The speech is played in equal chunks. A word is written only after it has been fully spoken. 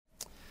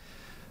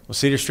Well,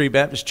 Cedar Street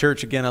Baptist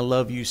Church, again, I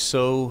love you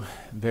so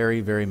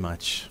very, very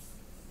much.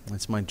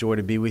 It's my joy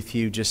to be with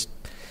you, just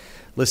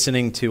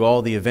listening to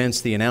all the events,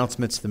 the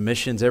announcements, the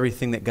missions,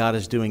 everything that God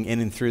is doing in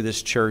and through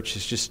this church.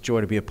 It's just a joy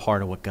to be a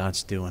part of what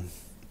God's doing.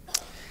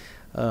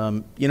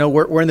 We're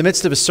in the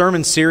midst of a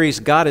sermon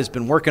series. God has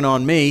been working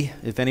on me,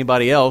 if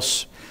anybody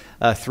else,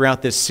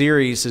 throughout this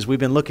series as we've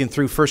been looking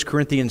through 1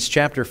 Corinthians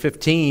chapter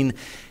 15,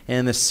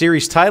 and the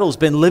series title has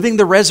been Living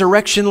the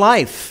Resurrection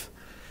Life.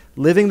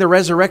 Living the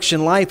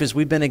Resurrection Life, as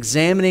we've been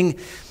examining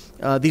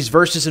these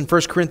verses in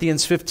 1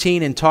 Corinthians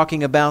 15 and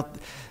talking about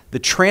the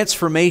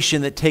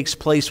transformation that takes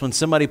place when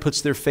somebody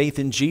puts their faith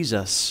in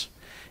Jesus.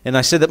 And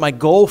I said that my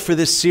goal for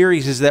this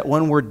series is that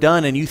when we're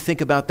done and you think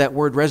about that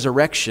word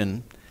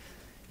resurrection,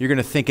 you're going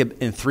to think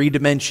in three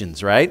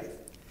dimensions, right?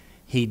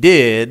 He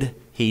did,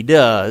 he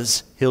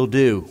does, he'll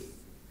do.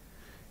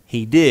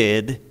 He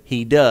did,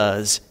 he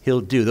does, he'll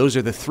do. Those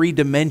are the three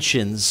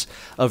dimensions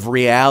of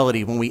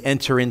reality when we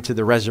enter into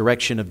the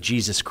resurrection of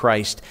Jesus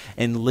Christ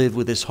and live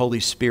with His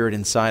Holy Spirit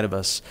inside of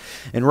us.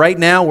 And right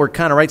now, we're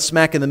kind of right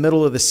smack in the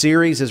middle of the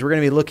series as we're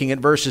going to be looking at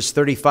verses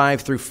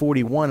 35 through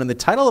 41. And the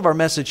title of our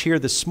message here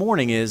this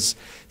morning is,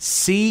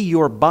 See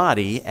Your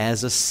Body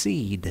as a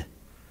Seed.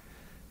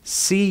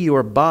 See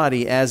your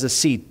body as a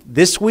seed.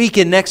 This week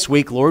and next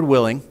week, Lord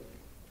willing,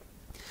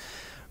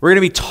 we're going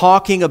to be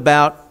talking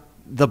about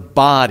the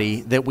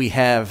body that we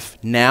have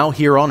now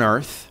here on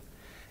earth.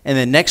 And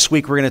then next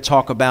week, we're going to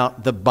talk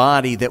about the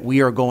body that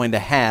we are going to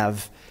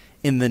have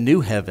in the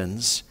new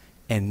heavens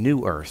and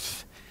new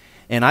earth.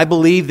 And I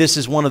believe this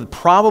is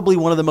probably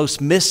one of the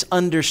most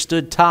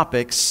misunderstood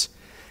topics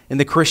in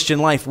the Christian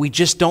life. We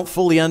just don't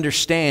fully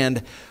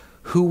understand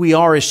who we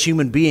are as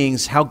human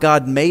beings, how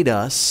God made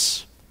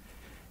us,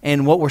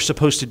 and what we're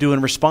supposed to do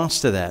in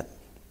response to that.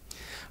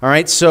 All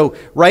right, so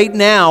right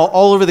now,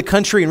 all over the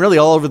country and really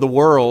all over the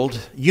world,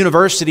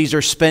 universities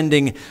are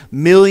spending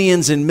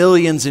millions and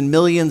millions and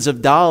millions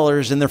of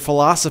dollars in their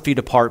philosophy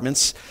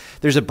departments.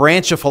 There's a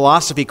branch of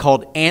philosophy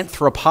called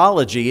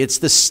anthropology. It's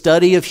the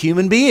study of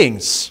human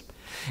beings.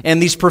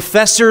 And these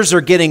professors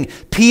are getting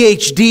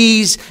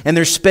PhDs, and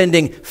they're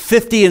spending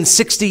 50 and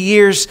 60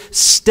 years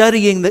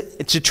studying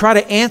to try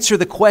to answer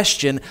the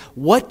question,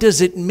 what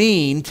does it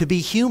mean to be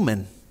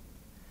human?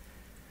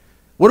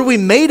 What are we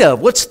made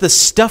of? What's the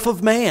stuff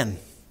of man?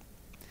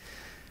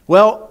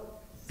 Well,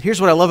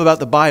 here's what I love about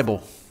the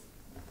Bible.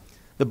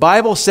 The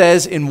Bible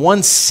says in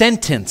one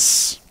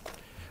sentence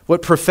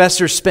what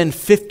professors spend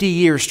 50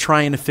 years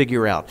trying to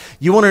figure out.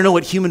 You want to know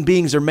what human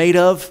beings are made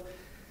of?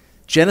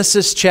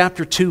 Genesis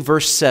chapter 2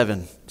 verse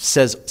 7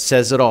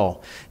 says it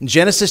all. In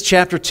Genesis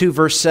chapter 2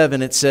 verse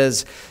 7 it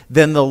says,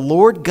 Then the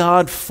Lord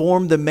God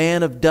formed the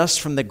man of dust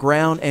from the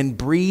ground and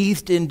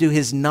breathed into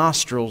his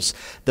nostrils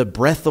the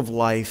breath of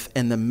life,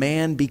 and the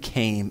man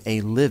became a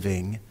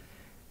living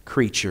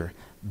creature.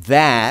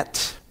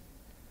 That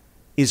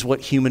is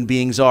what human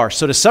beings are.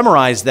 So to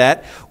summarize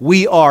that,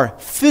 we are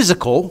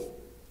physical,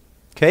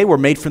 okay, we're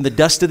made from the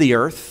dust of the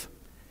earth,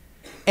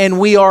 and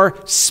we are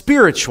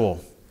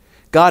spiritual.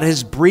 God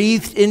has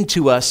breathed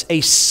into us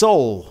a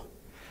soul.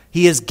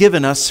 He has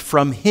given us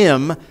from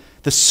Him,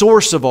 the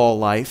source of all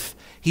life,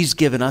 He's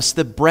given us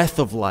the breath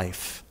of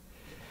life.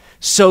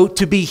 So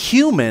to be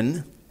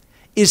human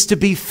is to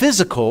be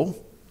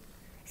physical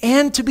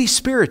and to be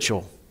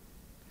spiritual.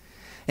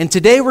 And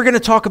today we're going to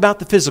talk about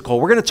the physical.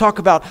 We're going to talk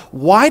about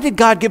why did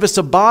God give us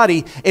a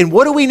body and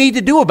what do we need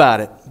to do about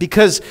it?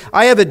 Because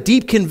I have a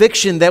deep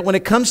conviction that when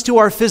it comes to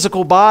our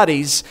physical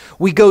bodies,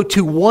 we go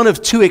to one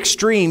of two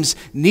extremes,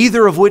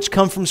 neither of which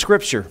come from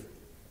Scripture.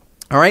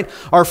 All right?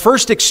 Our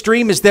first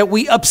extreme is that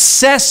we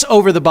obsess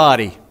over the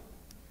body.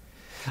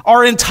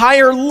 Our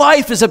entire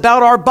life is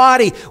about our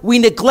body. We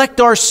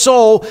neglect our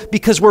soul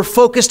because we're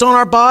focused on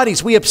our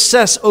bodies. We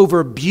obsess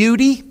over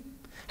beauty,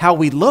 how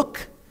we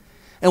look.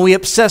 And we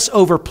obsess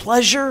over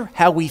pleasure,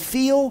 how we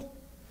feel.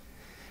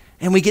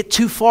 And we get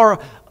too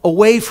far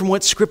away from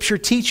what Scripture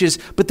teaches.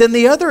 But then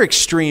the other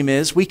extreme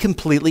is we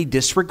completely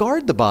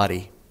disregard the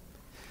body.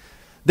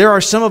 There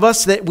are some of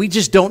us that we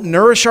just don't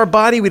nourish our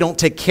body. We don't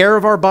take care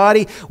of our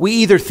body. We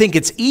either think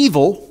it's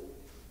evil,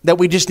 that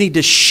we just need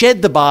to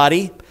shed the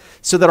body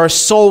so that our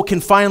soul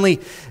can finally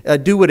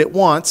do what it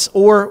wants,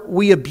 or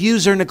we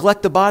abuse or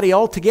neglect the body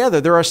altogether.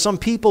 There are some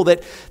people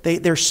that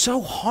they're so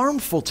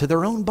harmful to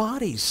their own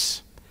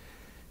bodies.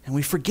 And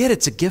we forget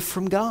it's a gift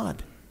from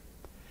God.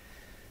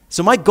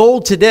 So my goal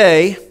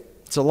today,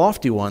 it's a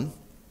lofty one,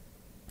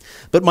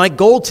 but my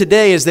goal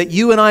today is that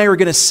you and I are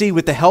going to see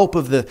with the help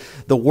of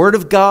the Word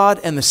of God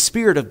and the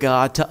Spirit of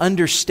God to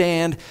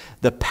understand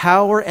the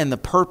power and the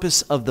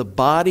purpose of the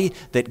body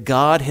that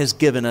God has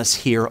given us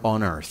here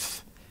on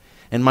earth.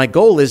 And my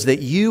goal is that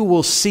you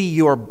will see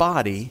your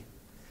body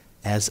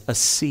as a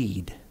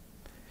seed.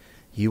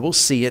 You will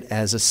see it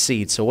as a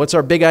seed. So what's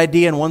our big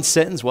idea in one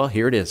sentence? Well,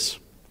 here it is.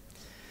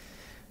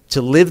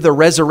 To live the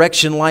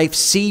resurrection life,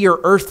 see your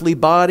earthly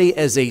body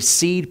as a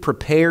seed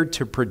prepared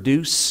to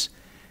produce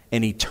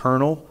an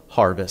eternal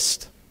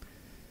harvest.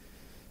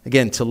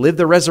 Again, to live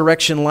the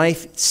resurrection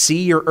life,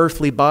 see your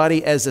earthly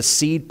body as a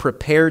seed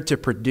prepared to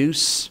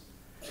produce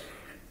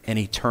an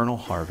eternal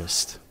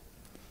harvest.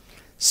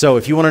 So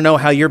if you want to know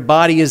how your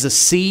body is a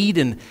seed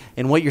and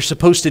what you're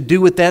supposed to do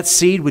with that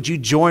seed, would you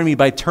join me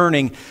by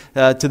turning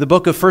to the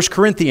book of 1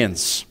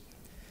 Corinthians?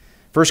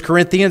 1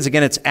 Corinthians,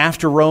 again, it's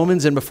after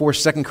Romans and before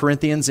 2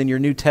 Corinthians in your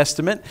New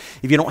Testament.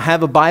 If you don't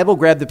have a Bible,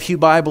 grab the Pew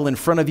Bible in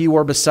front of you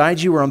or beside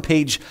you or on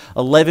page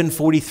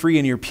 1143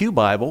 in your Pew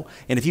Bible.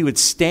 And if you would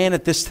stand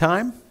at this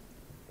time,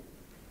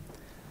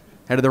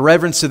 out of the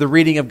reverence of the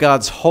reading of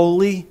God's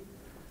holy,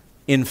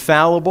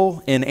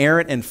 infallible,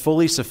 inerrant, and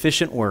fully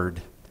sufficient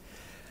word.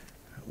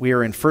 We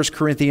are in 1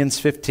 Corinthians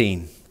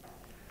 15,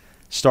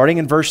 starting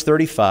in verse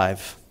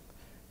 35,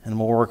 and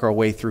we'll work our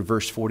way through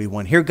verse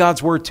 41. Hear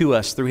God's word to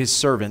us through his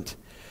servant,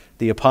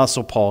 the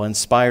Apostle Paul,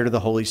 inspired of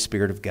the Holy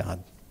Spirit of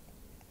God.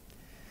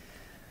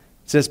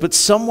 It says, "But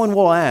someone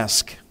will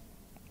ask,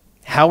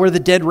 how are the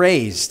dead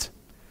raised?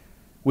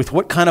 With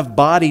what kind of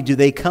body do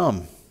they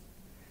come?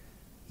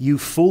 You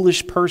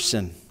foolish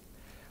person,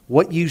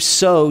 what you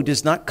sow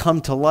does not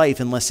come to life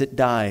unless it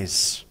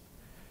dies.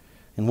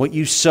 And what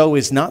you sow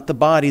is not the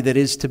body that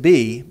is to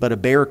be, but a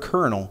bare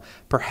kernel,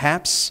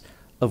 perhaps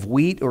of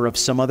wheat or of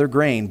some other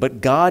grain.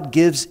 But God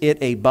gives it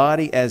a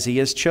body as he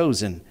has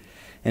chosen,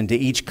 and to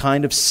each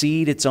kind of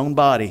seed its own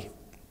body.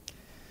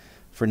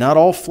 For not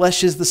all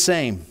flesh is the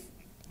same,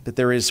 but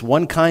there is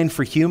one kind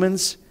for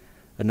humans,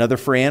 another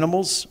for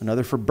animals,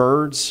 another for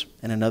birds,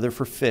 and another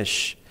for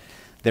fish.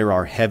 There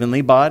are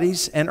heavenly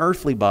bodies and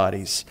earthly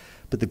bodies,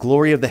 but the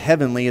glory of the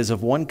heavenly is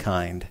of one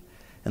kind,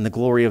 and the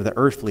glory of the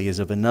earthly is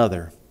of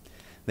another.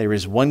 There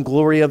is one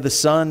glory of the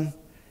sun,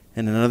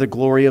 and another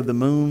glory of the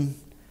moon,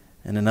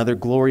 and another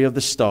glory of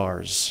the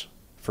stars.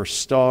 For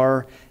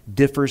star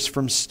differs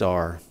from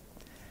star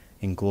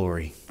in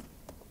glory."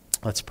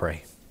 Let's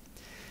pray.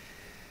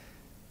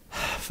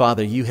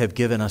 Father, you have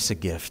given us a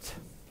gift.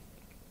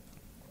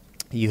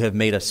 You have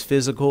made us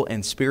physical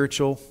and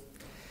spiritual.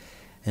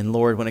 And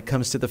Lord, when it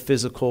comes to the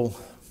physical,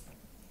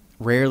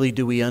 rarely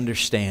do we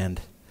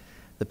understand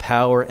the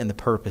power and the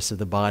purpose of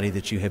the body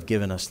that you have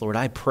given us. Lord,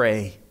 I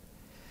pray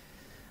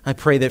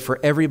that for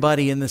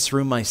everybody in this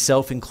room,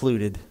 myself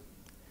included,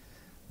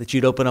 that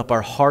you'd open up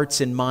our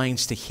hearts and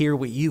minds to hear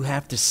what you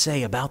have to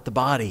say about the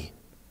body,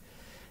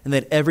 and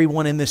that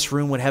everyone in this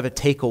room would have a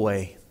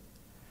takeaway,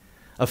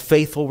 a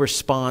faithful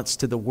response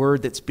to the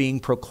word that's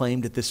being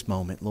proclaimed at this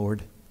moment,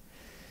 Lord.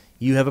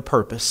 You have a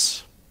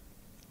purpose.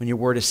 When your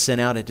word is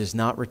sent out, it does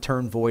not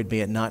return void.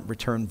 May it not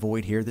return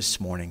void here this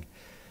morning.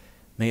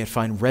 May it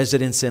find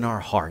residence in our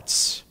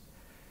hearts.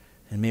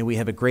 And may we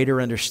have a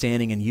greater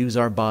understanding and use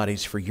our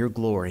bodies for your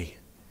glory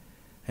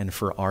and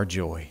for our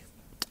joy.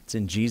 It's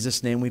in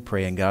Jesus' name we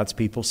pray, and God's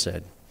people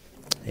said,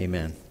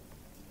 amen.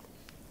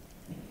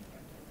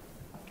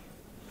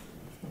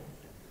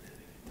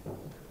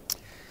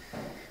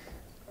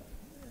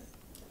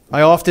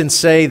 I often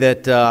say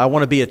that I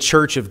want to be a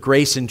church of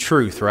grace and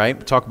truth, right?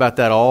 We talk about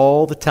that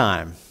all the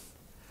time.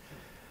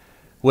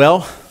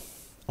 Well,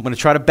 I'm going to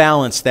try to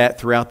balance that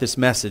throughout this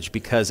message,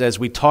 because as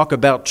we talk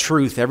about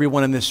truth,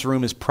 everyone in this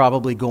room is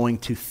probably going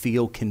to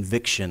feel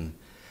conviction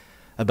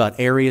about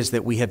areas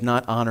that we have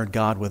not honored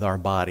God with our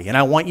body. And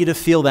I want you to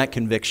feel that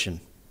conviction.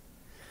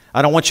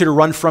 I don't want you to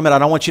run from it. I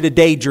don't want you to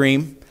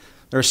daydream.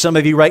 There are some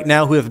of you right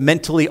now who have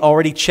mentally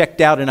already checked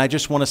out, and I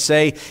just want to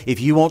say, if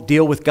you won't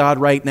deal with God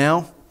right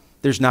now,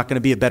 there's not going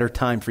to be a better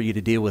time for you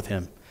to deal with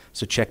him.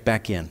 So check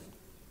back in.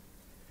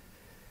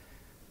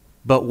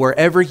 But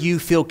wherever you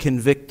feel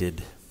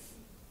convicted,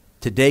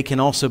 today can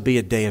also be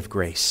a day of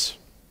grace.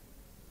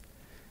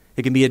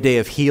 It can be a day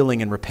of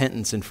healing and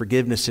repentance and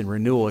forgiveness and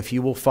renewal if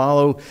you will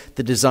follow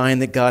the design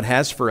that God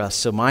has for us.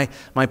 So my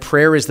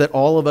prayer is that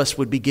all of us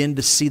would begin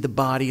to see the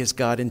body as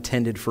God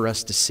intended for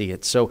us to see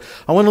it. So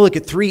I want to look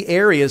at 3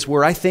 areas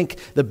where I think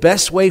the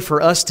best way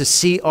for us to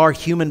see our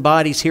human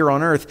bodies here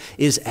on earth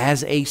is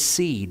as a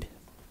seed.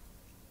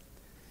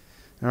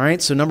 All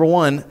right, so number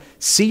 1,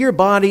 see your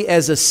body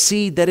as a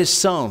seed that is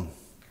sown.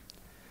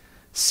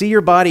 See your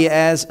body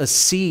as a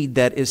seed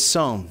that is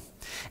sown.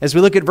 As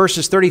we look at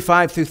verses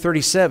 35 through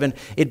 37,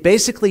 it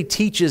basically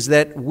teaches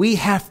that we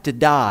have to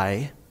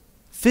die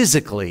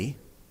physically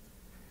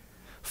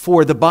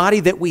for the body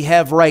that we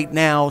have right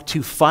now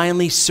to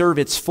finally serve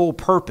its full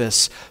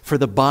purpose for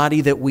the body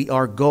that we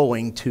are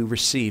going to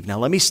receive. Now,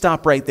 let me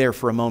stop right there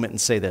for a moment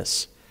and say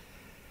this.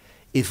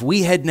 If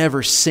we had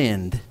never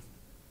sinned,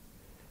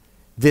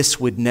 this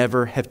would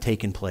never have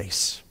taken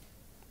place.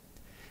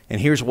 And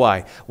here's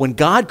why. When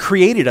God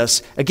created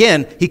us,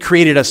 again, he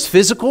created us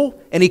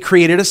physical and he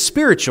created us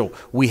spiritual.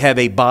 We have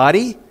a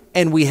body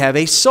and we have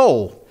a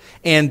soul.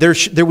 And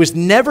there was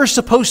never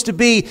supposed to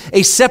be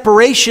a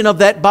separation of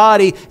that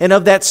body and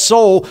of that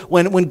soul.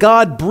 When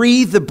God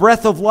breathed the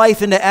breath of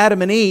life into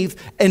Adam,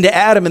 and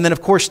then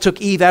of course took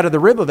Eve out of the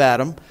rib of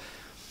Adam,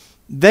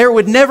 there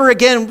would never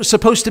again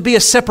supposed to be a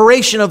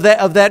separation of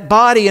that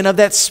body and of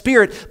that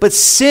spirit. But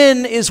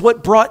sin is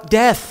what brought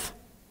death.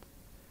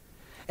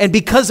 And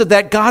because of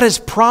that, God has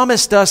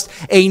promised us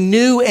a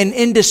new and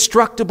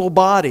indestructible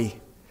body.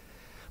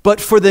 But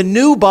for the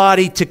new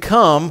body to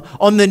come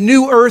on the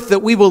new earth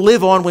that we will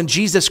live on when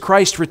Jesus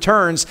Christ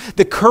returns,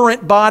 the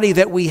current body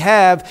that we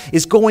have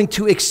is going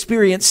to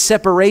experience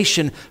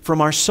separation from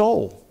our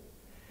soul.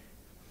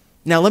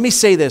 Now, let me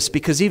say this,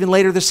 because even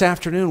later this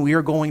afternoon, we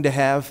are going to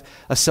have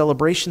a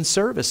celebration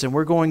service, and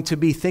we're going to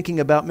be thinking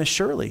about Miss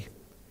Shirley.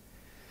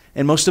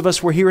 And most of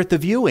us were here at the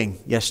viewing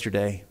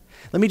yesterday.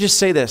 Let me just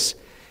say this.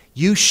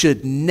 You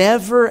should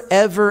never,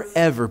 ever,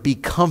 ever be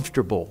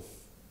comfortable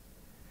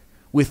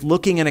with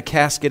looking in a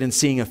casket and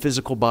seeing a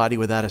physical body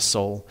without a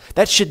soul.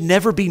 That should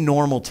never be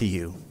normal to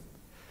you,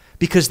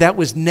 because that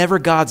was never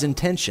God's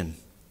intention.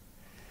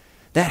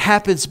 That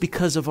happens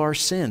because of our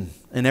sin.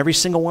 And every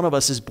single one of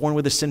us is born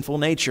with a sinful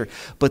nature.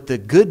 But the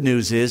good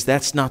news is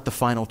that's not the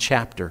final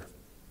chapter.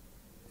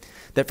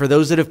 That for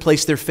those that have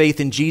placed their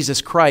faith in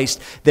Jesus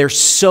Christ, they're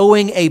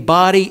sowing a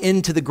body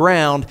into the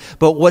ground,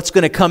 but what's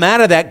going to come out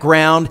of that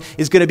ground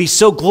is going to be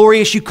so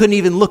glorious you couldn't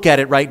even look at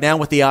it right now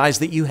with the eyes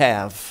that you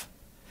have.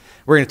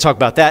 We're going to talk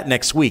about that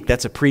next week.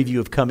 That's a preview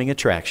of coming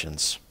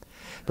attractions.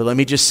 But let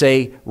me just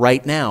say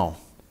right now,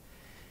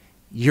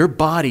 your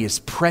body is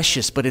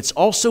precious, but it's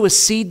also a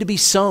seed to be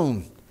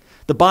sown.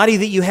 The body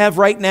that you have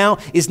right now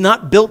is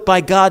not built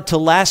by God to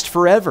last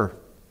forever.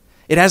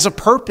 It has a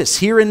purpose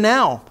here and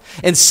now.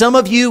 And some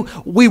of you,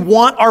 we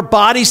want our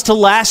bodies to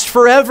last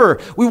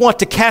forever. We want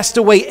to cast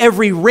away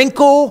every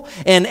wrinkle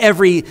and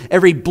every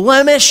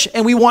blemish,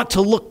 and we want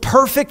to look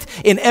perfect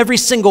in every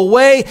single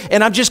way.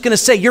 And I'm just going to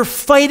say, you're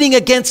fighting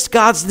against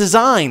God's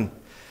design,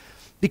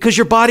 because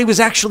your body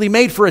was actually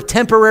made for a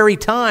temporary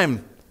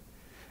time.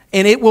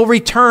 And it will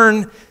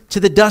return to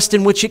the dust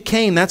in which it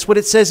came. That's what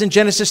it says in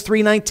Genesis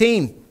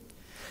 3:19.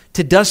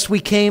 To dust we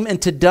came, and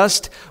to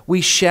dust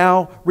we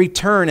shall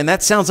return. And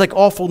that sounds like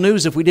awful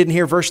news if we didn't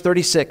hear verse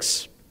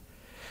 36.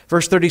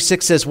 Verse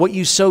 36 says, what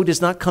you sow does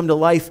not come to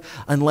life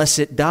unless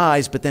it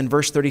dies. But then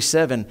verse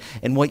 37,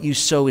 and what you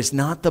sow is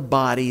not the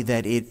body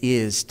that it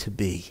is to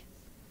be.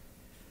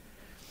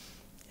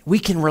 We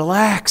can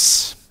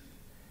relax.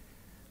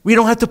 We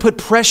don't have to put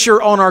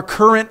pressure on our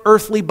current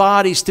earthly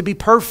bodies to be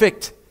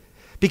perfect.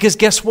 Because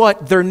guess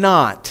what? They're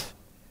not.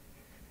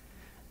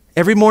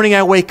 Every morning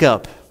I wake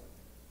up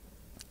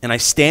and I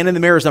stand in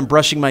the mirror as I'm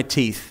brushing my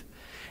teeth,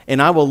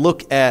 and I will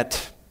look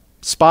at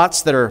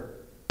spots that are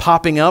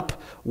popping up,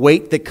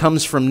 weight that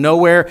comes from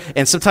nowhere,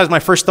 and sometimes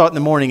my first thought in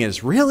the morning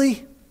is,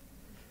 really?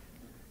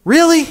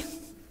 Really?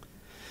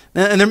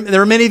 And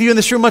there are many of you in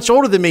this room much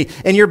older than me,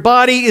 and your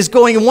body is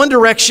going in one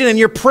direction and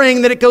you're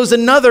praying that it goes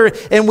another,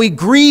 and we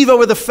grieve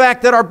over the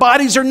fact that our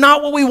bodies are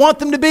not what we want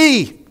them to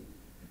be.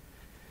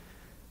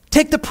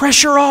 Take the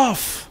pressure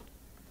off.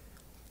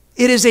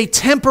 It is a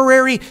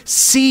temporary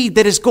seed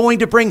that is going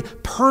to bring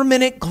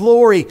permanent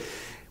glory.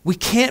 We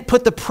can't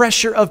put the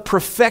pressure of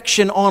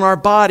perfection on our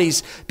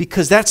bodies,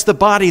 because that's the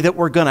body that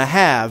we're going to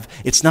have.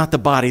 It's not the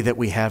body that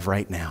we have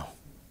right now.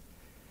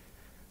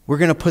 We're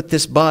going to put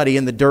this body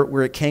in the dirt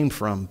where it came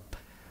from,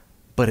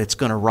 but it's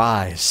going to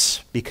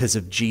rise because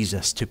of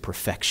Jesus to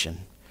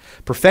perfection.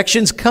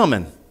 Perfection's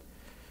coming,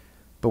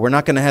 but we're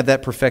not going to have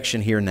that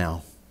perfection here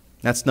now.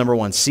 That's number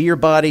one. See your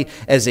body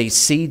as a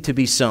seed to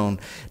be sown.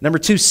 Number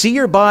two, see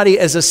your body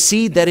as a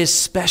seed that is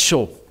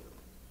special.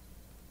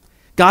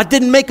 God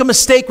didn't make a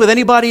mistake with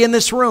anybody in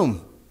this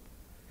room.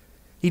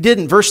 He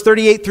didn't. Verse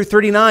 38 through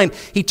 39,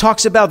 he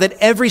talks about that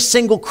every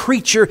single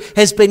creature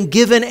has been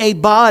given a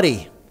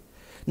body.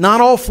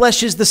 Not all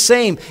flesh is the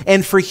same.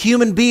 And for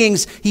human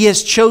beings, he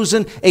has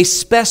chosen a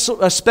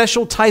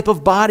special type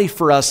of body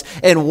for us.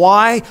 And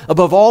why?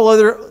 Above all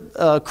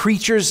other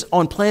creatures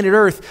on planet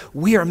Earth,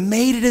 we are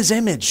made in his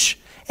image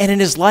and in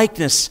his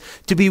likeness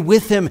to be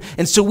with him.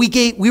 And so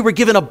we were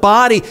given a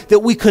body that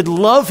we could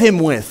love him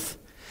with.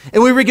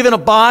 And we were given a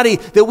body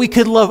that we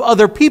could love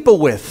other people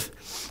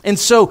with. And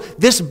so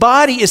this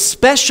body is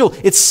special.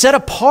 It's set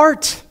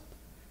apart.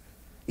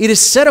 It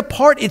is set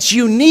apart. It's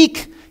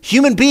unique.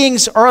 Human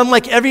beings are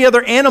unlike every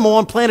other animal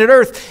on planet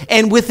Earth.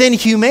 And within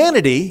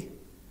humanity,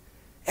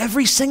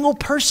 every single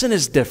person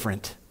is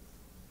different.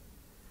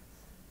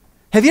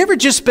 Have you ever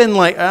just been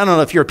like, I don't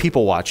know if you're a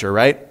people watcher,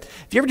 right?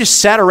 Have you ever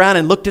just sat around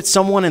and looked at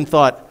someone and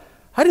thought,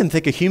 I didn't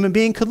think a human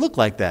being could look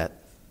like that?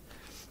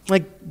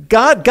 Like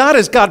God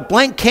has got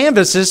blank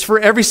canvases for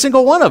every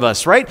single one of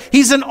us, right?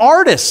 He's an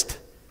artist.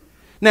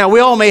 Now, we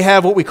all may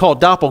have what we call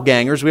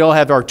doppelgangers. We all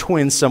have our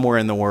twins somewhere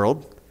in the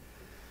world.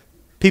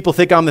 People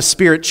think I'm the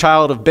spirit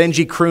child of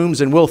Benji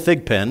Crooms and Will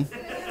Thigpen.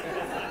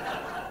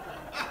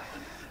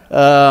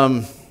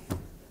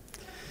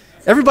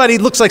 Everybody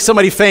looks like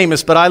somebody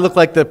famous, but I look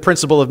like the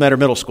principal of Metter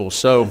Middle School,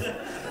 so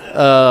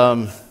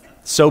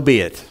be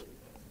it.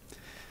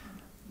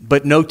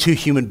 But no two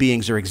human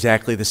beings are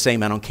exactly the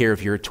same. I don't care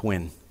if you're a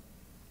twin.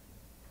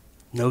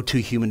 No two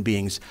human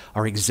beings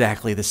are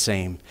exactly the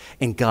same.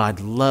 And God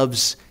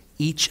loves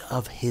each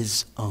of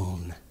his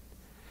own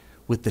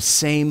with the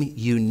same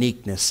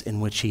uniqueness in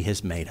which he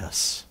has made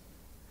us.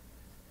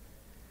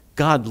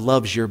 God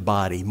loves your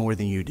body more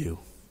than you do.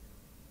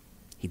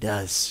 He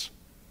does.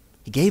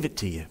 He gave it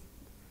to you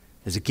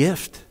as a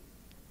gift.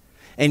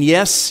 And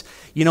yes,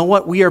 you know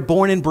what? We are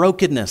born in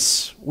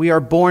brokenness. We are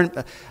born,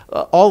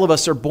 all of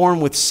us are born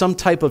with some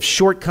type of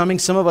shortcoming.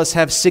 Some of us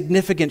have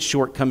significant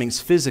shortcomings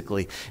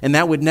physically. And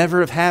that would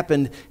never have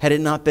happened had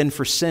it not been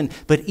for sin.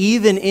 But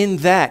even in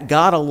that,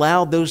 God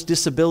allowed those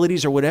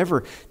disabilities or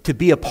whatever to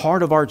be a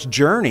part of our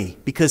journey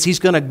because He's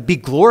going to be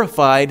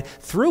glorified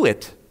through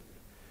it.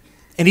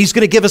 And He's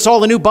going to give us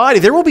all a new body.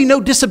 There will be no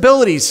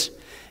disabilities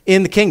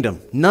in the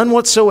kingdom. None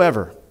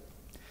whatsoever.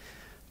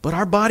 But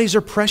our bodies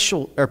are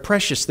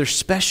precious. They're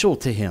special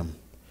to Him.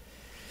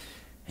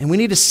 And we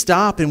need to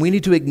stop and we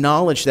need to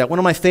acknowledge that. One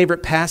of my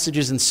favorite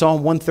passages in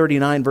Psalm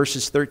 139,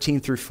 verses 13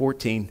 through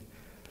 14,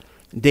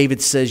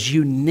 David says,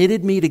 "You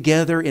knitted me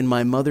together in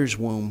my mother's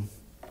womb.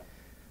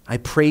 I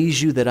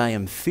praise you that I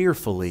am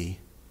fearfully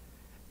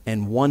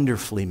and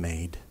wonderfully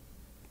made."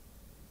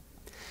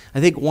 I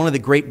think one of the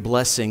great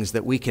blessings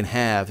that we can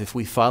have if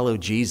we follow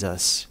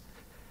Jesus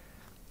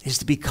is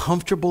to be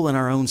comfortable in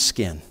our own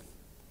skin.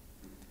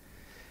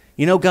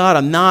 You know, God,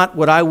 I'm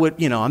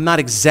not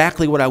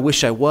exactly what I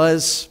wish I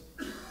was.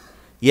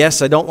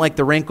 Yes, I don't like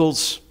the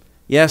wrinkles.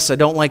 Yes, I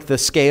don't like the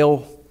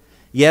scale.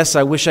 Yes,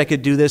 I wish I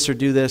could do this or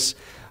do this.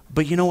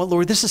 But you know what,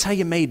 Lord? This is how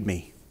you made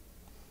me.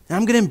 And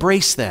I'm going to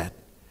embrace that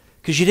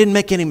because you didn't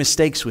make any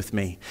mistakes with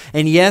me.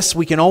 And yes,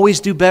 we can always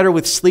do better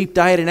with sleep,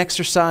 diet, and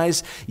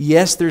exercise.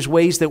 Yes, there's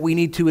ways that we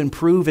need to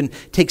improve and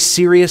take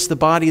serious the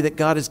body that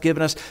God has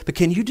given us. But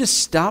can you just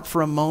stop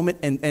for a moment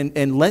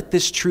and let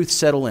this truth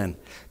settle in?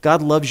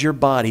 God loves your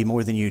body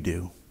more than you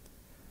do.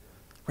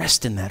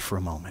 Rest in that for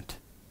a moment.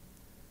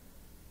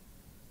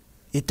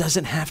 It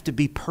doesn't have to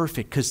be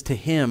perfect because to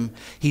Him,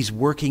 He's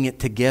working it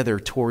together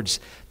towards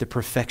the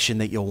perfection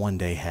that you'll one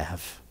day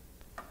have.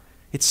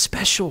 It's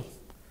special.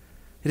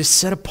 It is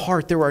set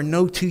apart. There are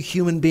no two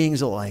human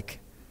beings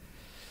alike.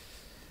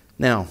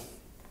 Now,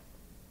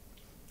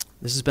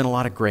 this has been a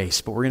lot of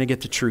grace, but we're going to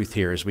get to truth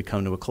here as we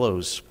come to a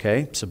close,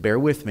 okay? So bear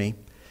with me.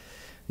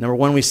 Number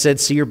one, we said,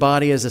 see your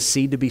body as a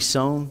seed to be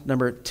sown.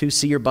 Number two,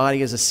 see your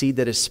body as a seed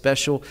that is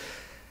special.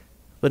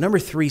 But number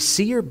three,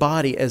 see your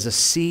body as a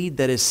seed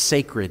that is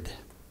sacred.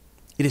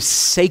 It is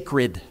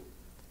sacred.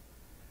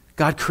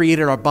 God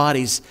created our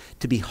bodies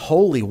to be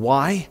holy.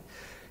 Why?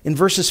 In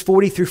verses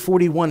 40 through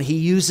 41, He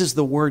uses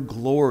the word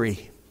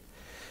glory.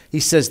 He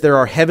says there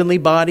are heavenly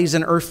bodies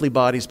and earthly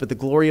bodies, but the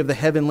glory of the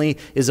heavenly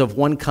is of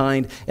one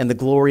kind and the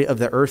glory of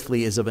the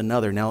earthly is of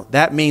another. Now,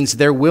 that means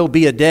there will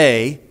be a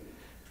day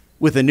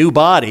with a new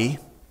body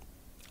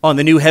on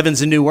the new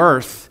heavens and new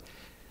earth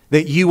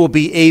that you will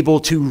be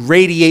able to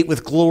radiate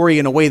with glory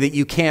in a way that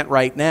you can't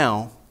right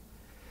now.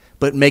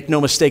 But make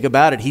no mistake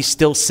about it, He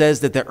still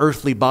says that the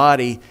earthly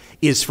body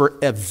is for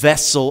a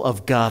vessel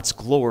of God's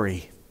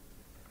glory.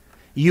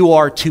 You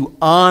are to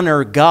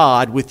honor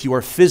God with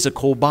your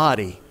physical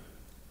body.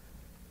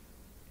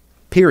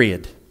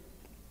 Period.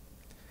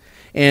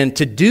 And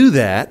to do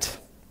that,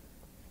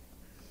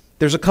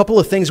 there's a couple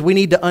of things we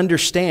need to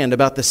understand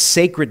about the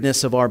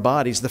sacredness of our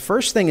bodies. The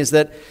first thing is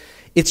that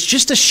it's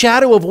just a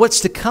shadow of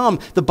what's to come.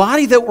 The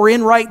body that we're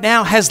in right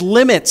now has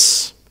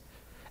limits.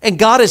 And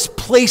God has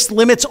placed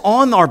limits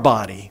on our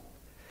body.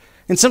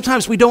 And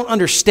sometimes we don't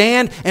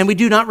understand and we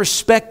do not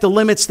respect the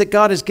limits that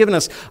God has given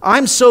us.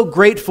 I'm so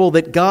grateful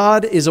that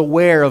God is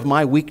aware of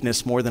my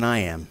weakness more than I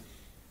am.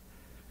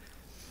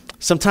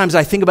 Sometimes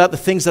I think about the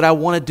things that I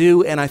want to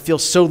do and I feel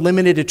so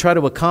limited to try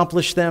to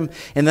accomplish them.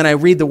 And then I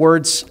read the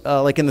words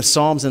like in the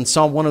Psalms. In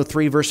Psalm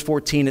 103 verse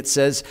 14 it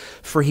says,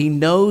 "For He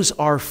knows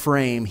our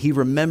frame. He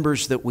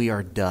remembers that we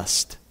are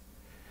dust."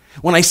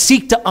 When I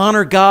seek to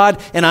honor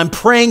God and I'm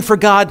praying for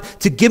God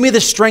to give me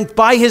the strength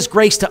by His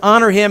grace to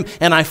honor Him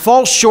and I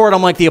fall short,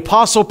 I'm like the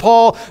Apostle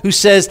Paul who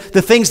says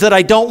the things that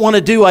I don't want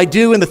to do, I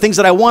do, and the things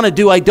that I want to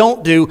do, I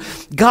don't do.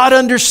 God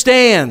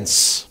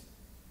understands.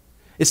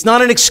 It's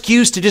not an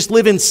excuse to just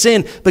live in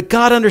sin, but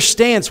God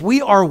understands.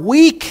 We are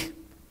weak.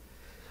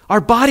 Our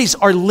bodies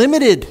are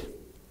limited.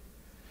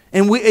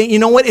 And you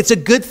know what? It's a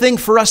good thing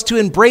for us to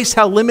embrace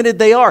how limited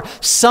they are.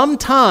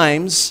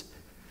 Sometimes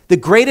the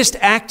greatest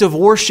act of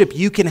worship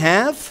you can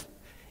have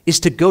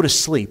is to go to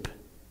sleep.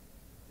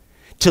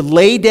 To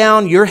lay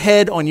down your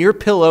head on your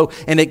pillow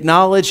and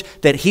acknowledge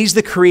that He's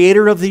the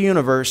creator of the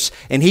universe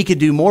and He can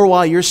do more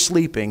while you're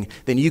sleeping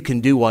than you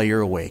can do while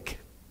you're awake.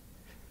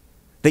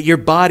 That your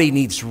body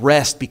needs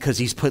rest because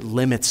He's put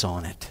limits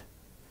on it.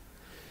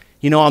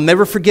 You know, I'll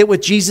never forget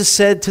what Jesus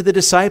said to the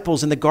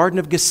disciples in the Garden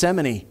of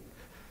Gethsemane.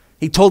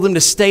 He told them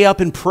to stay up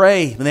and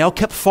pray, and they all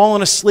kept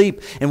falling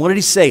asleep. And what did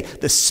He say?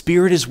 The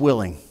spirit is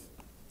willing,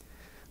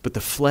 but the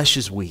flesh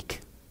is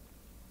weak.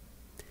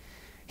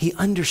 He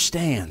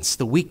understands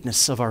the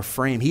weakness of our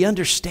frame. He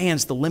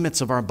understands the limits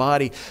of our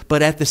body.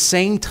 But at the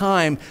same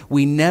time,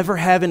 we never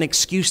have an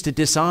excuse to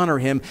dishonor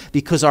Him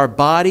because our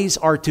bodies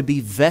are to be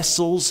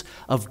vessels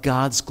of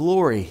God's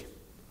glory.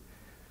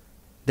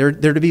 They're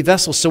to be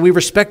vessels. So we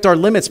respect our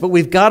limits, but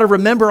we've got to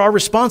remember our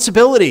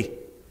responsibility.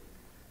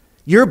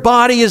 Your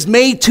body is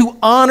made to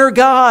honor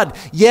God.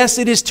 Yes,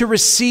 it is to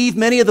receive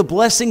many of the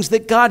blessings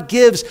that God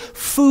gives.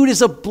 Food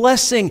is a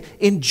blessing.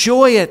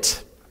 Enjoy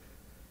it.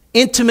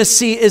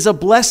 Intimacy is a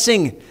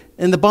blessing.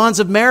 In the bonds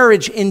of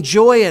marriage,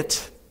 enjoy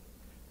it.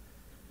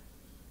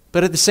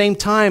 But at the same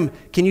time,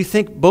 can you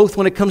think both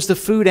when it comes to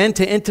food and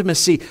to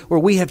intimacy, where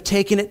we have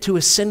taken it to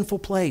a sinful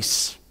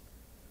place?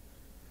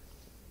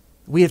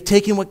 We have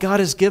taken what God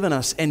has given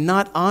us and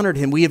not honored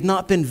Him. We have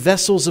not been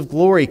vessels of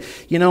glory.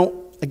 You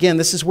know, again,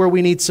 this is where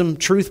we need some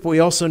truth, but we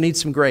also need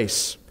some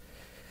grace.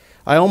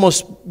 I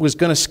almost was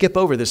going to skip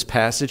over this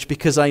passage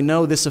because I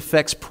know this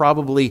affects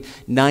probably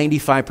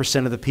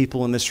 95% of the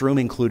people in this room,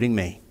 including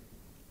me.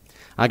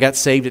 I got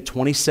saved at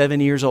 27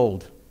 years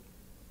old.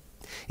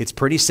 It's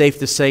pretty safe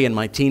to say in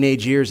my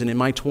teenage years and in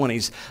my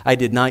 20s, I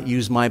did not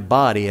use my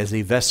body as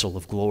a vessel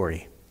of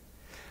glory.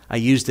 I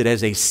used it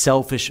as a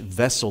selfish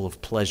vessel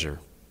of pleasure.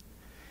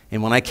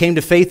 And when I came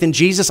to faith in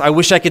Jesus, I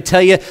wish I could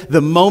tell you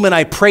the moment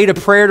I prayed a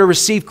prayer to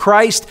receive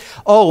Christ,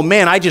 oh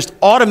man, I just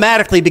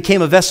automatically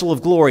became a vessel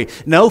of glory.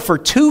 No, for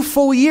 2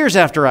 full years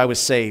after I was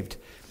saved,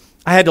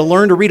 I had to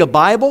learn to read a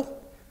Bible.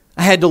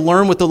 I had to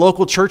learn what the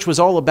local church was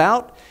all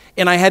about.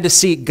 And I had to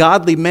see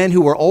godly men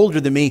who were older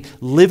than me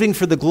living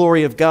for the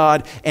glory of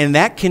God. And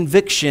that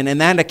conviction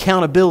and that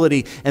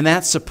accountability and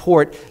that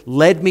support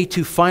led me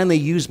to finally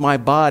use my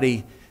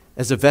body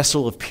as a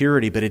vessel of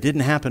purity. But it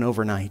didn't happen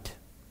overnight.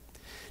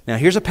 Now,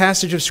 here's a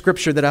passage of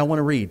Scripture that I want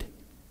to read.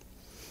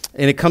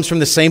 And it comes from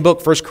the same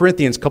book, 1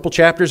 Corinthians, a couple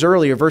chapters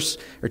earlier,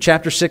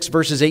 chapter 6,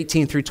 verses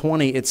 18 through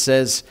 20. It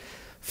says,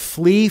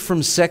 "Flee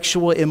from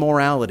sexual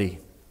immorality.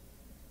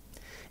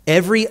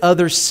 Every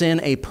other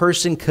sin a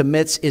person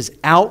commits is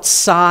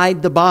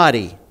outside the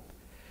body,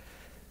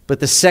 but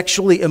the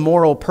sexually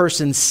immoral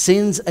person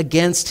sins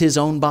against his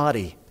own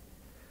body.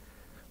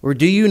 Or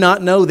do you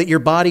not know that your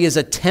body is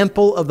a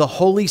temple of the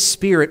Holy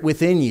Spirit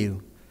within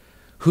you,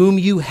 whom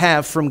you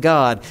have from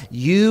God?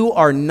 You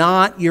are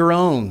not your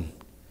own,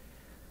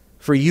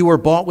 for you were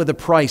bought with a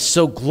price.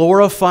 So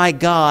glorify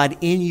God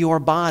in your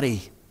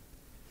body."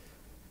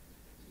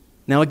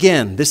 Now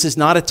again, this is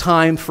not a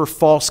time for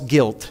false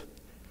guilt.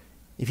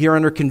 If you're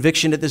under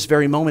conviction at this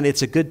very moment,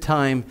 it's a good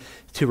time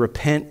to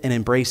repent and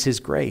embrace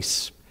His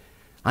grace.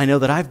 I know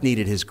that I've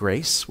needed His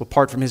grace.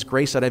 Apart from His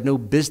grace, I'd have no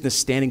business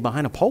standing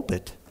behind a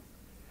pulpit.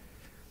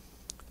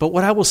 But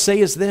what I will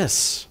say is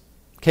this.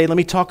 Okay, let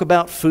me talk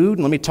about food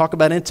and let me talk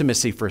about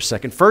intimacy for a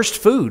second. First,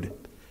 food.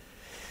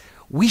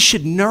 We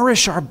should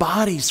nourish our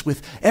bodies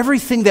with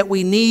everything that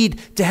we need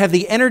to have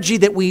the energy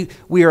that we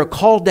are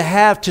called to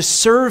have to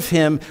serve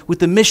Him with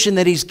the mission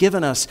that He's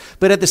given us.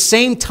 But at the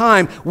same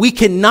time, we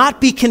cannot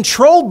be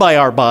controlled by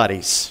our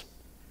bodies.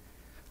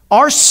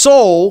 Our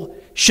soul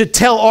should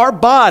tell our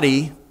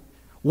body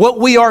what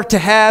we are to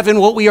have and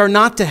what we are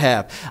not to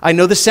have. I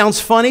know this sounds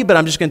funny, but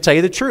I'm just going to tell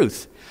you the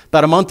truth.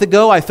 About a month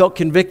ago, I felt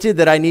convicted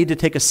that I need to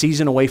take a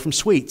season away from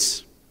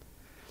sweets.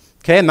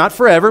 Okay, not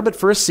forever, but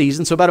for a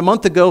season. So about a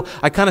month ago,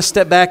 I kind of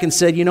stepped back and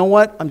said, you know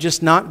what? I'm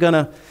not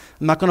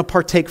gonna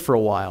partake for a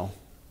while.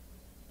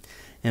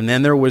 And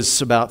then there was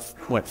about,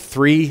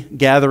 3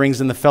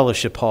 gatherings in the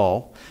fellowship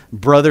hall,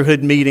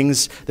 brotherhood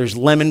meetings, there's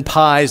lemon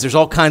pies, there's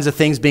all kinds of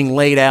things being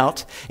laid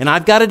out. And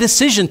I've got a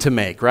decision to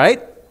make,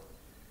 right?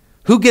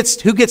 Who gets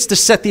to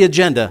set the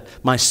agenda?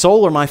 My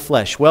soul or my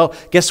flesh? Well,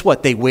 guess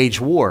what? They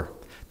wage war.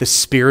 The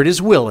spirit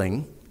is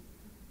willing,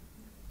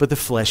 but the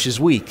flesh is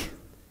weak.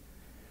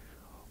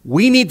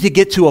 We need to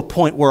get to a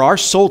point where our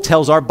soul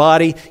tells our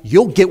body,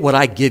 you'll get what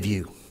I give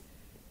you.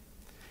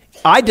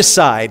 I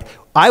decide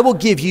I will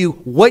give you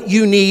what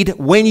you need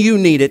when you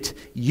need it.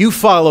 You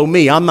follow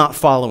me. I'm not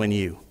following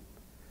you.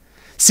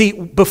 See,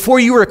 before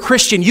you were a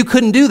Christian, you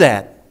couldn't do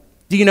that.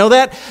 Do you know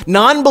that?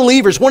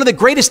 Non-believers, one of the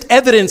greatest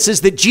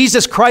evidences that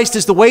Jesus Christ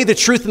is the way, the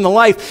truth, and the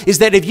life is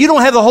that if you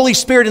don't have the Holy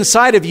Spirit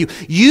inside of you,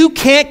 you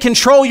can't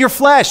control your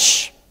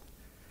flesh.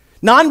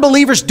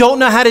 Non-believers don't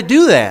know how to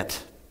do that.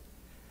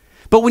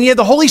 But when you have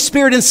the Holy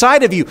Spirit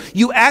inside of you,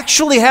 you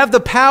actually have the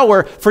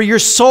power for your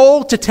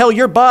soul to tell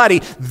your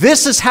body,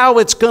 this is how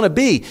it's going to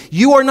be.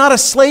 You are not a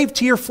slave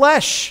to your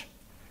flesh.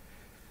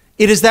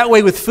 It is that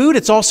way with food.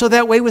 It's also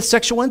that way with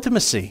sexual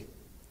intimacy.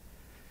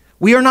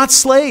 We are not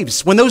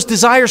slaves. When those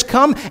desires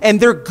come, and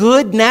they're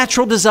good,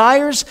 natural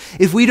desires,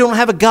 if we don't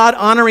have a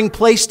God-honoring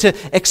place to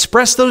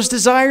express those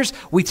desires,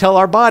 we tell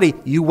our body,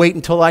 you wait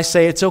until I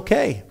say it's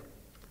okay.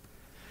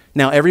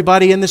 Now,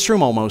 everybody in this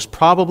room almost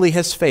probably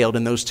has failed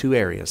in those 2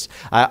 areas.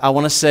 I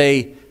want to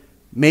say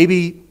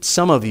maybe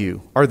some of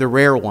you are the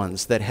rare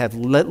ones that have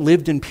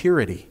lived in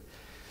purity.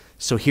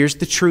 So here's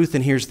the truth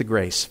and here's the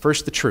grace.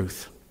 First, the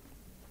truth.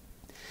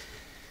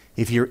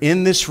 If you're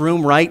in this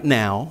room right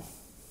now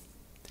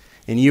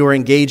and you are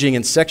engaging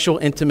in sexual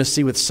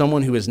intimacy with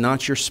someone who is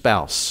not your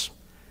spouse,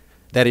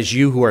 that is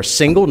you who are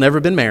single, never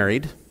been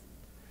married,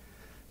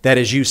 that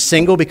is you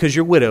single because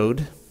you're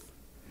widowed,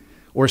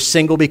 or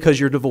single because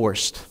you're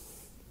divorced,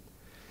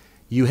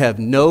 you have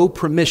no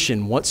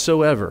permission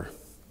whatsoever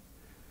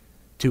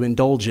to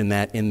indulge in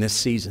that in this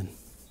season.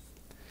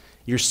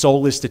 Your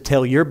soul is to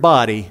tell your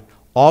body,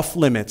 off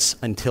limits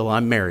until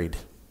I'm married.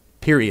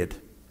 Period.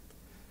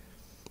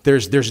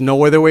 There's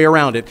no other way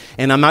around it.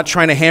 And I'm not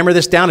trying to hammer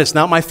this down. It's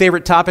not my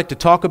favorite topic to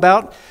talk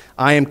about.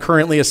 I am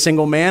currently a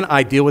single man.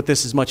 I deal with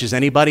this as much as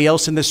anybody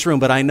else in this room,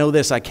 but I know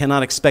this: I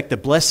cannot expect the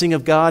blessing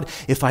of God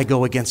if I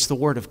go against the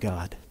Word of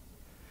God.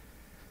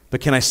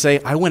 But can I say,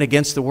 I went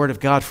against the Word of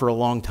God for a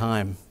long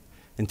time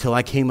until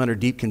I came under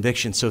deep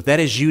conviction. So if that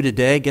is you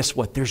today, guess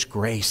what? There's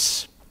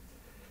grace.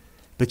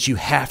 But you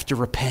have to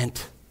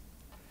repent.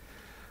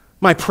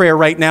 My prayer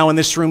right now in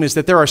this room is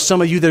that there are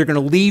some of you that are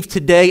going to leave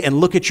today and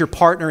look at your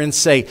partner and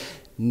say,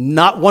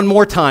 not one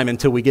more time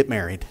until we get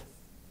married.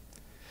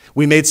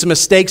 We made some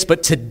mistakes,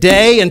 but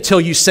today, until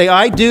you say,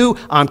 I do,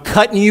 I'm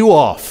cutting you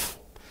off.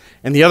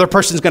 And the other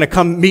person's going to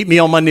come meet me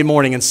on Monday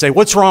morning and say,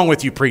 what's wrong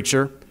with you,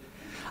 preacher?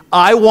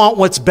 I want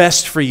what's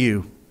best for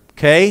you,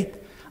 okay?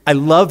 I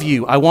love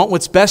you. I want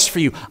what's best for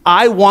you.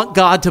 I want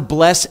God to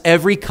bless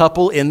every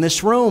couple in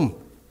this room.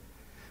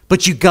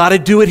 But you got to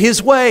do it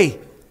His way.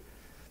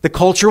 The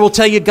culture will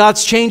tell you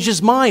God's changed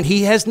His mind.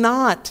 He has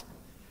not.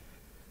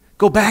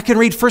 Go back and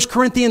read 1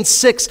 Corinthians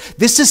 6.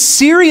 This is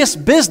serious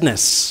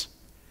business.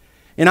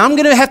 And I'm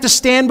going to have to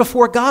stand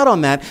before God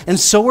on that, and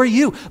so are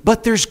you.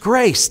 But there's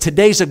grace.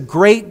 Today's a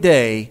great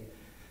day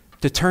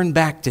to turn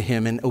back to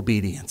Him in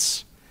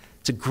obedience.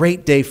 It's a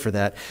great day for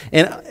that.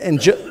 And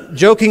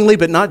jokingly,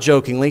 but not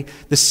jokingly,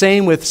 the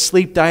same with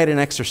sleep, diet, and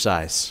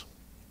exercise.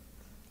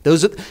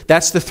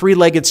 That's the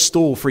three-legged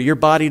stool for your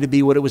body to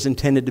be what it was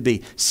intended to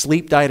be.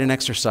 Sleep, diet, and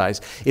exercise.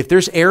 If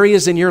there's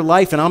areas in your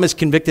life, and I'm as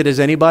convicted as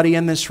anybody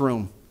in this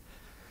room,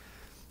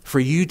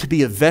 for you to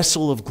be a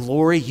vessel of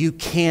glory, you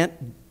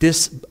can't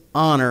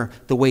dishonor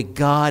the way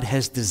God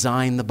has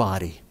designed the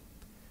body.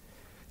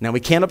 Now, we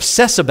can't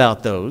obsess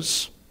about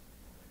those,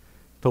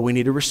 but we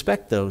need to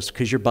respect those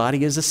because your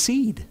body is a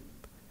seed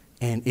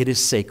and it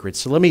is sacred.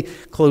 So let me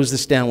close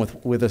this down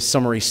with a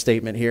summary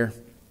statement here.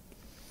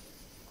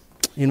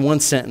 In one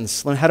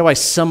sentence, how do I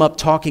sum up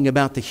talking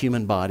about the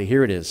human body?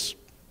 Here it is.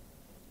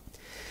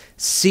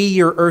 See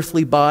your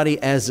earthly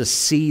body as a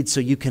seed so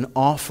you can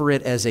offer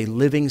it as a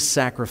living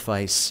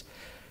sacrifice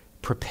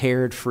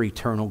prepared for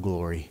eternal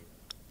glory.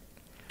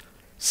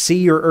 See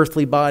your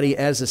earthly body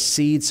as a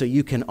seed so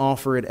you can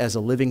offer it as a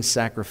living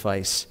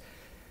sacrifice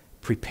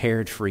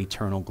prepared for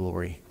eternal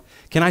glory.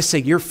 Can I say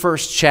your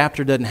first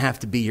chapter doesn't have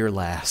to be your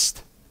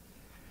last?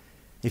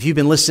 If you've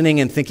been listening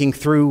and thinking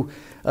through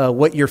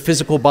what your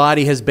physical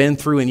body has been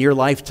through in your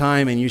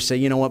lifetime, and you say,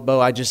 you know what, Bo,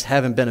 I just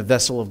haven't been a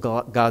vessel of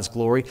God's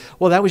glory.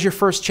 Well, that was your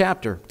first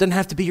chapter. It doesn't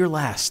have to be your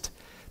last.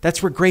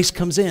 That's where grace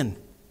comes in,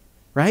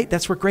 right?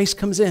 That's where grace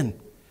comes in.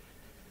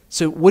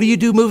 So what do you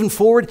do moving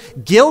forward?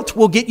 Guilt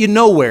will get you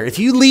nowhere. If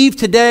you leave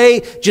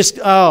today, just,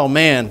 oh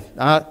man,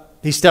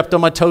 he stepped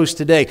on my toes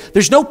today.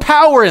 There's no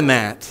power in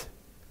that.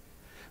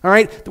 All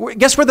right?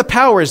 Guess where the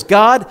power is?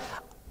 God,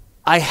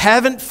 I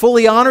haven't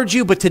fully honored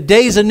you, but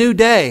today's a new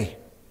day.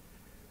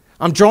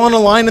 I'm drawing a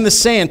line in the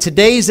sand.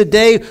 Today's a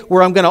day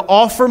where I'm going to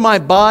offer my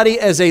body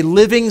as a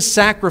living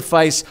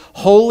sacrifice,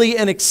 holy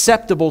and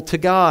acceptable to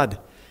God.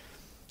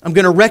 I'm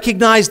going to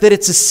recognize that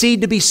it's a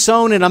seed to be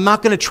sown, and I'm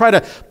not going to try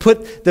to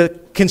put the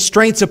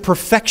constraints of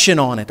perfection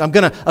on it. I'm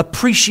going to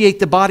appreciate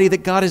the body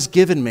that God has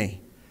given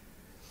me.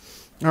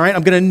 All right,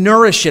 I'm going to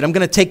nourish it. I'm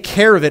going to take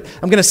care of it.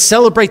 I'm going to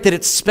celebrate that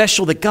it's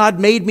special, that God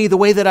made me the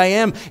way that I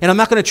am, and I'm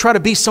not going to try to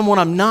be someone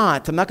I'm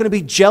not. I'm not going to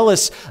be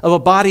jealous of a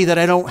body that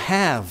I don't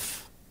have.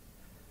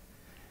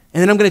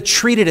 And then I'm going to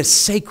treat it as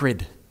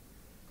sacred.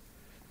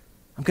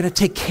 I'm going to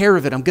take care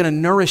of it. I'm going to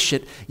nourish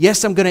it.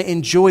 Yes, I'm going to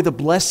enjoy the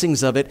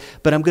blessings of it,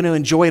 but I'm going to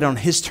enjoy it on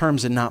His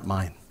terms and not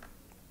mine.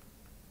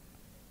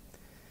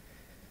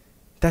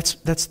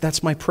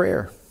 That's my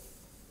prayer.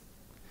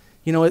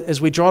 You know, as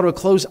we draw to a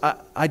close,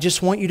 I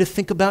just want you to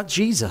think about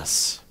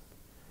Jesus.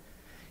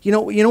 You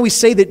know, we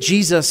say that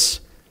Jesus,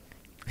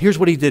 here's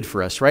what He did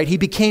for us, right? He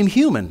became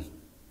human.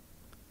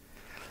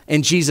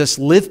 And Jesus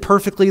lived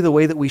perfectly the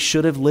way that we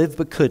should have lived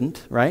but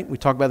couldn't, right? We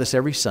talk about this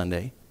every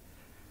Sunday.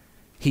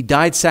 He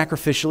died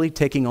sacrificially,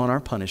 taking on our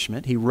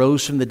punishment. He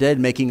rose from the dead,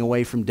 making a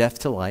way from death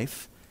to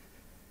life.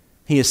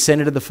 He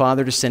ascended to the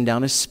Father to send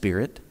down His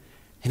Spirit.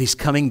 And He's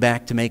coming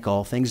back to make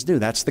all things new.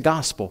 That's the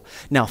gospel.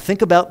 Now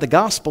think about the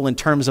gospel in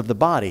terms of the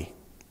body.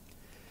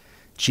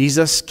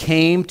 Jesus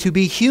came to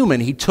be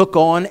human. He took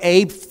on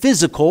a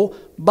physical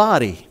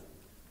body.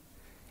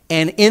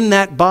 And in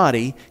that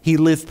body, He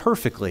lived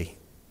perfectly.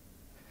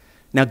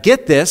 Now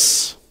get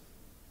this,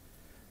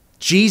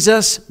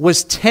 Jesus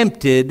was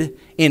tempted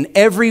in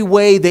every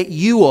way that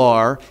you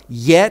are,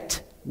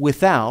 yet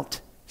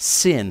without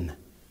sin.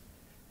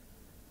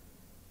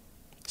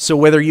 So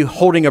whether you're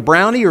holding a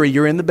brownie or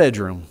you're in the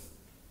bedroom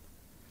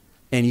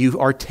and you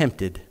are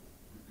tempted,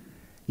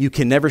 you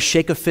can never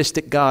shake a fist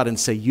at God and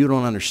say, you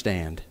don't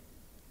understand.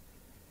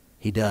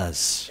 He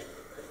does.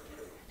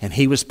 And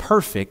He was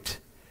perfect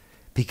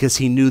because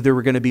He knew there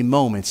were going to be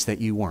moments that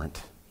you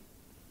weren't.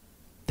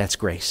 That's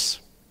grace.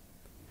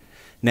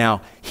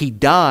 Now, He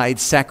died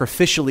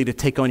sacrificially to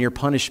take on your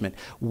punishment.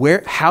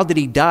 How did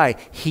He die?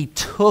 He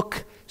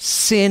took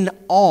sin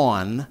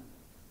on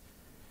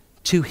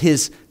to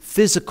His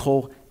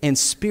physical and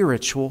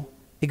spiritual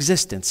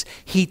existence.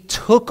 He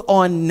took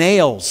on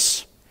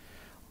nails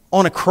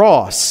on a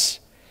cross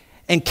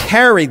and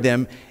carried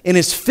them in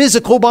His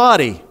physical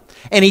body.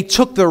 And he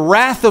took the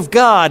wrath of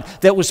God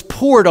that was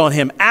poured on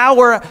him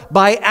hour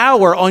by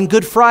hour on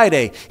Good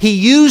Friday. He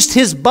used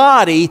his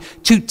body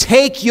to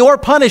take your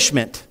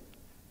punishment.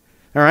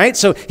 All right?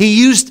 So he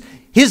used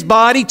his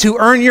body to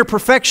earn your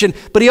perfection,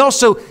 but he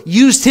also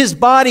used his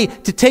body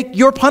to take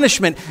your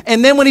punishment.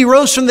 And then when he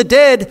rose from the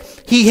dead,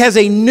 he has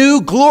a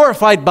new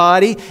glorified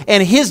body,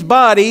 and his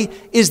body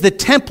is the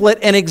template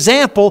and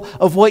example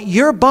of what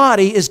your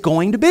body is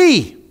going to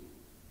be.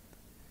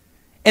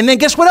 And then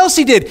guess what else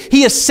he did?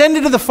 He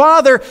ascended to the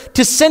Father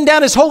to send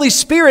down his Holy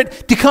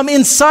Spirit to come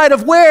inside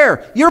of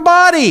where? Your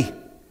body.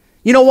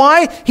 You know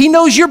why? He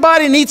knows your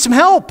body needs some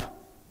help.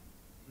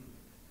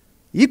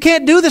 You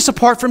can't do this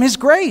apart from his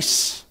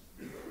grace.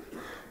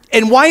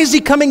 And why is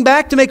he coming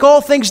back to make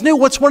all things new?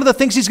 What's one of the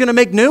things he's going to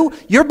make new?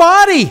 Your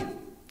body.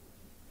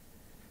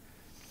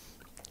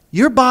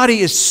 Your body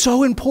is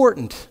so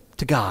important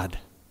to God.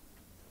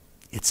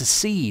 It's a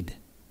seed.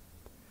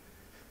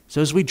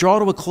 So as we draw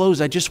to a close,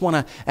 I just want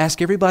to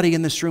ask everybody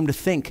in this room to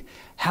think,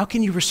 how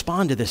can you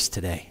respond to this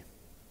today?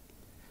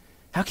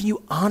 How can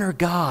you honor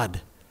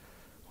God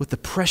with the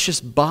precious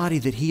body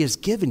that he has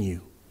given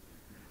you?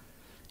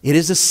 It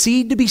is a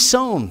seed to be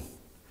sown.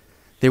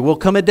 There will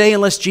come a day,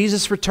 unless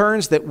Jesus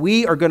returns, that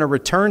we are going to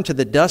return to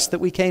the dust that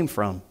we came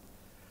from.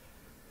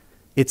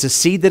 It's a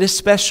seed that is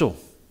special.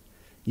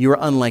 You are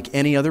unlike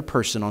any other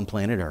person on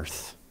planet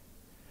Earth.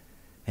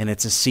 And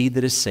it's a seed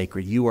that is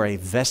sacred. You are a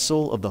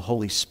vessel of the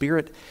Holy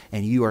Spirit,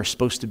 and you are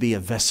supposed to be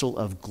a vessel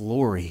of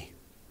glory.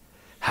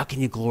 How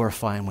can you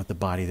glorify him with the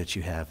body that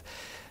you have?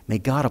 May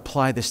God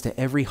apply this to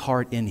every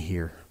heart in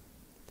here.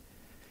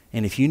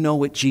 And if you know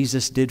what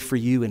Jesus did for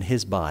you in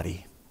his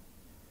body,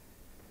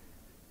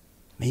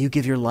 may you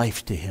give your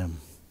life to him,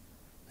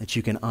 that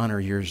you can honor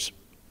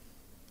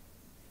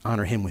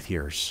him with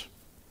yours.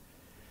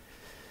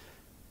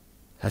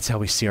 That's how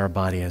we see our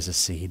body, as a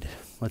seed.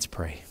 Let's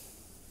pray.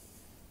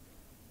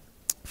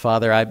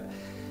 Father,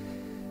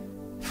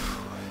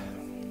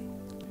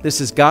 this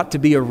has got to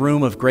be a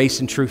room of grace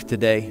and truth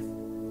today.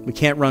 We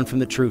can't run from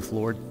the truth,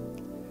 Lord.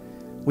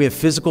 We have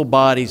physical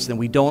bodies and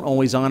we don't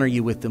always honor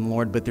you with them,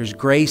 Lord, but there's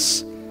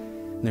grace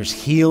and there's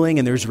healing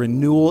and there's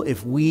renewal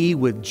if we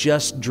would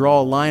just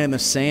draw a line in the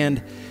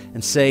sand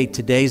and say,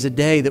 today's a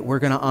day that we're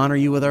going to honor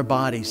you with our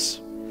bodies.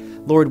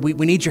 Lord,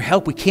 we need your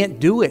help. We can't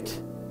do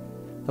it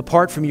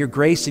apart from your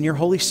grace and your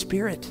Holy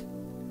Spirit.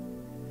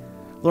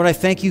 Lord, I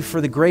thank you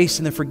for the grace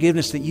and the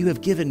forgiveness that you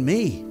have given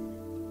me.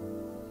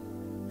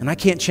 And I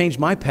can't change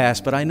my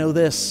past, but I know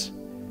this.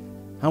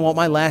 I want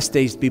my last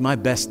days to be my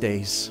best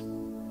days.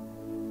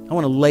 I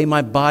want to lay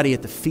my body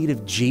at the feet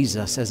of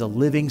Jesus as a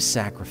living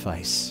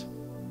sacrifice.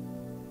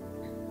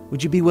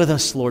 Would you be with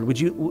us, Lord? Would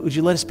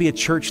you let us be a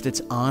church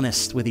that's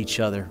honest with each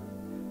other,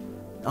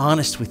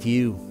 honest with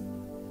you?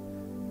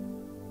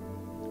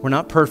 We're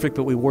not perfect,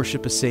 but we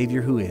worship a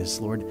Savior who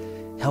is. Lord,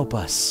 help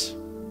us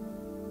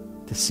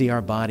to see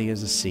our body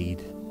as a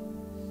seed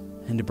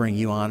and to bring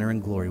you honor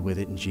and glory with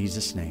it. In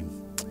Jesus'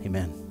 name,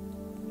 amen.